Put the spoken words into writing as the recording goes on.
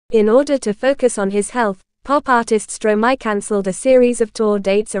In order to focus on his health, pop artist Stromae cancelled a series of tour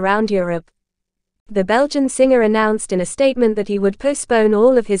dates around Europe. The Belgian singer announced in a statement that he would postpone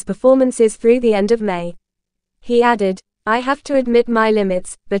all of his performances through the end of May. He added, "I have to admit my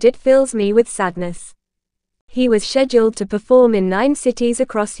limits, but it fills me with sadness." He was scheduled to perform in 9 cities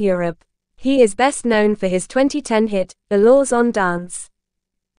across Europe. He is best known for his 2010 hit, Allures on Dance.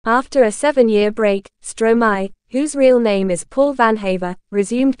 After a 7-year break, Stromae, whose real name is Paul Van Haver,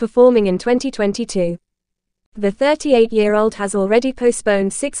 resumed performing in 2022. The 38-year-old has already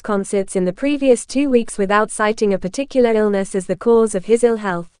postponed 6 concerts in the previous 2 weeks without citing a particular illness as the cause of his ill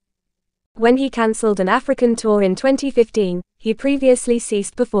health. When he cancelled an African tour in 2015, he previously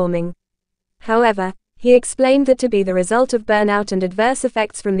ceased performing. However, he explained that to be the result of burnout and adverse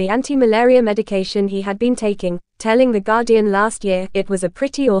effects from the anti-malaria medication he had been taking, telling The Guardian last year, "It was a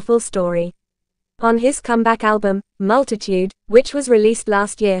pretty awful story." On his comeback album, Multitude, which was released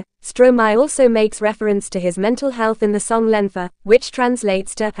last year, Stromae also makes reference to his mental health in the song L'Enfer, which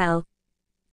translates to Hell.